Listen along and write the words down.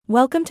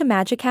Welcome to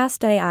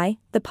Magicast AI,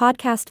 the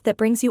podcast that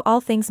brings you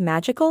all things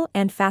magical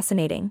and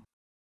fascinating.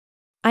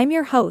 I'm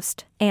your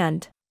host,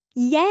 and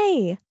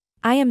Yay!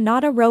 I am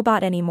not a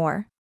robot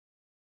anymore.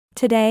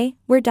 Today,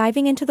 we're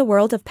diving into the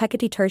world of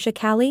Pekiti tirsia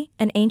kali,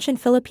 an ancient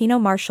Filipino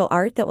martial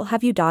art that will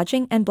have you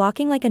dodging and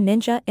blocking like a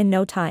ninja in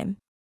no time.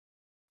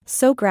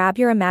 So grab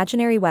your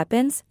imaginary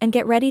weapons and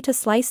get ready to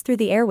slice through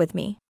the air with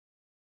me.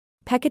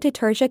 Pekiti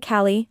tirsia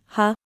kali,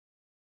 huh?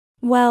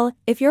 Well,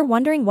 if you're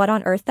wondering what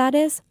on earth that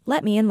is,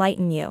 let me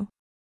enlighten you.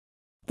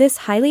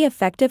 This highly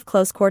effective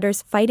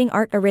close-quarters fighting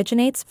art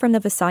originates from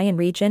the Visayan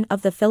region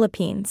of the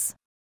Philippines.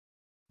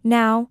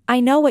 Now,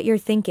 I know what you're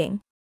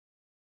thinking.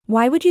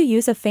 Why would you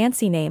use a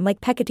fancy name like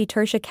Pekiti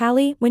tirsia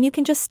kali when you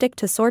can just stick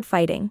to sword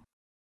fighting?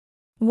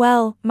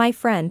 Well, my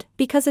friend,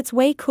 because it's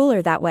way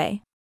cooler that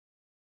way.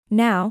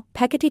 Now,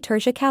 Pekiti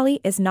tirsia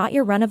kali is not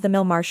your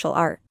run-of-the-mill martial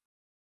art.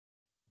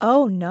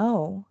 Oh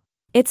no.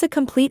 It's a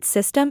complete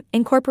system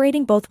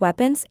incorporating both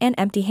weapons and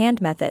empty hand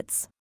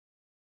methods.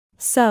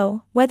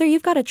 So, whether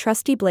you've got a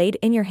trusty blade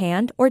in your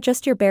hand or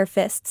just your bare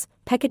fists,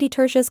 Pekiti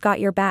tirsia's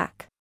got your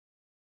back.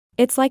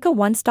 It's like a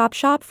one-stop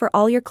shop for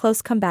all your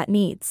close combat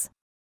needs.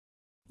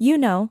 You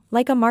know,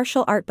 like a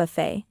martial art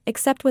buffet,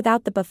 except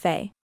without the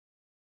buffet.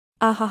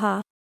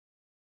 Ahaha.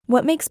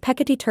 What makes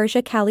Pekiti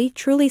tirsia kali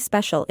truly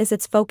special is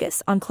its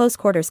focus on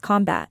close-quarters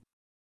combat.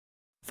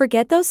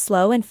 Forget those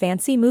slow and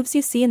fancy moves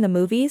you see in the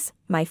movies,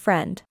 my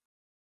friend.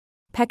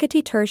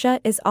 Pekiti tirsia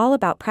is all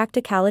about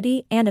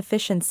practicality and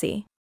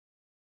efficiency.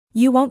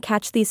 You won't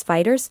catch these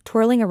fighters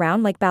twirling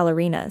around like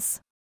ballerinas.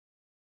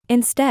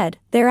 Instead,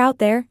 they're out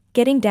there,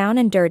 getting down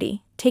and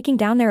dirty, taking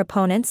down their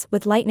opponents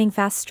with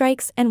lightning-fast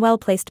strikes and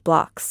well-placed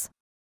blocks.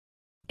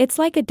 It's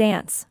like a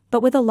dance,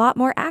 but with a lot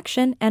more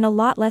action and a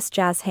lot less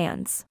jazz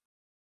hands.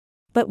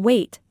 But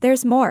wait,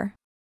 there's more.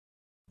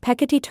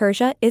 Pekiti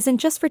tirsia isn't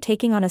just for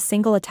taking on a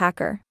single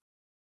attacker.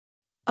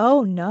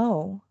 Oh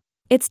no.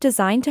 It's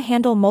designed to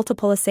handle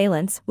multiple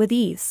assailants with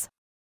ease.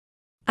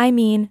 I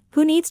mean,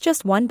 who needs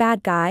just one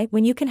bad guy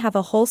when you can have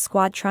a whole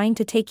squad trying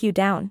to take you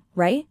down,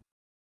 right?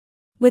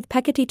 With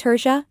Pekiti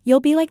tirsia, you'll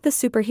be like the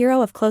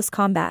superhero of close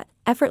combat,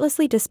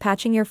 effortlessly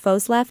dispatching your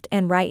foes left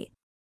and right.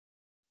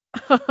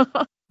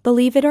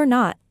 Believe it or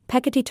not,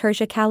 Pekiti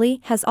tirsia kali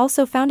has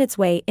also found its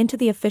way into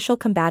the official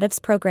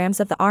combatives programs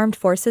of the Armed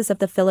Forces of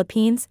the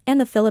Philippines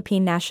and the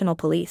Philippine National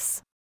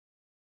Police.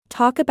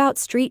 Talk about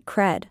street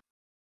cred.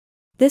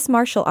 This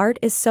martial art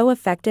is so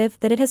effective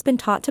that it has been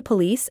taught to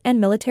police and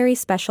military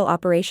special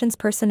operations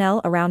personnel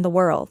around the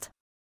world.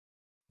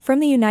 From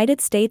the United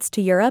States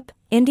to Europe,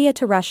 India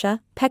to Russia,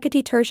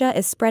 Pekiti tirsia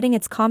is spreading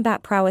its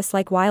combat prowess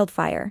like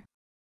wildfire.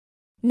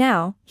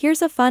 Now,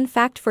 here's a fun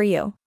fact for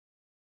you.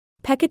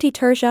 Pekiti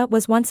tirsia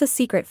was once a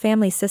secret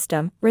family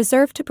system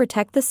reserved to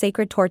protect the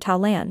sacred Tortal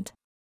land.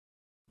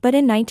 But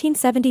in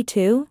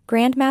 1972,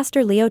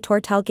 Grandmaster Leo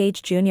Tortal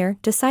Gage Jr.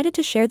 decided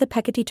to share the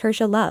Pekiti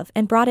tirsia love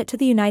and brought it to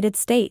the United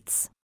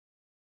States.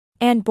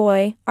 And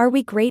boy, are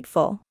we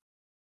grateful.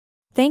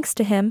 Thanks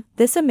to him,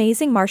 this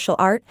amazing martial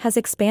art has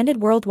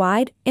expanded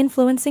worldwide,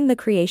 influencing the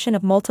creation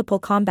of multiple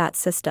combat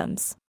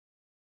systems.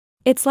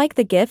 It's like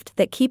the gift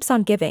that keeps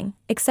on giving,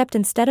 except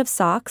instead of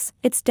socks,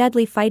 it's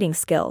deadly fighting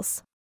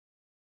skills.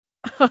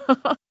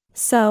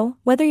 So,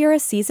 whether you're a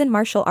seasoned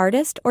martial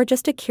artist or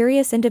just a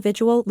curious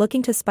individual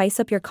looking to spice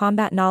up your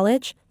combat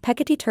knowledge,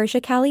 Pekiti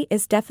tirsia kali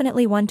is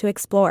definitely one to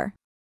explore.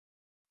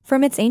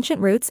 From its ancient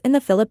roots in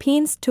the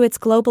Philippines to its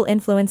global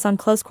influence on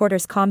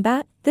close-quarters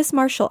combat, this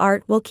martial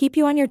art will keep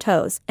you on your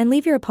toes and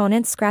leave your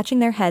opponents scratching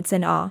their heads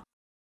in awe.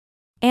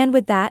 And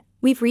with that,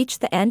 we've reached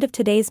the end of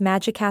today's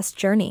Magicast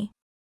journey.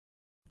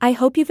 I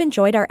hope you've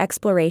enjoyed our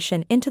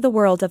exploration into the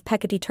world of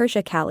Pekiti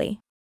tirsia kali.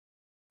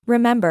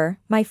 Remember,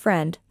 my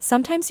friend,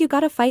 sometimes you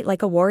gotta fight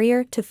like a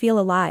warrior to feel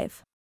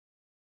alive.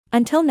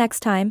 Until next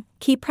time,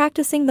 keep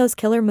practicing those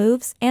killer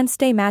moves and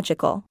stay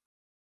magical.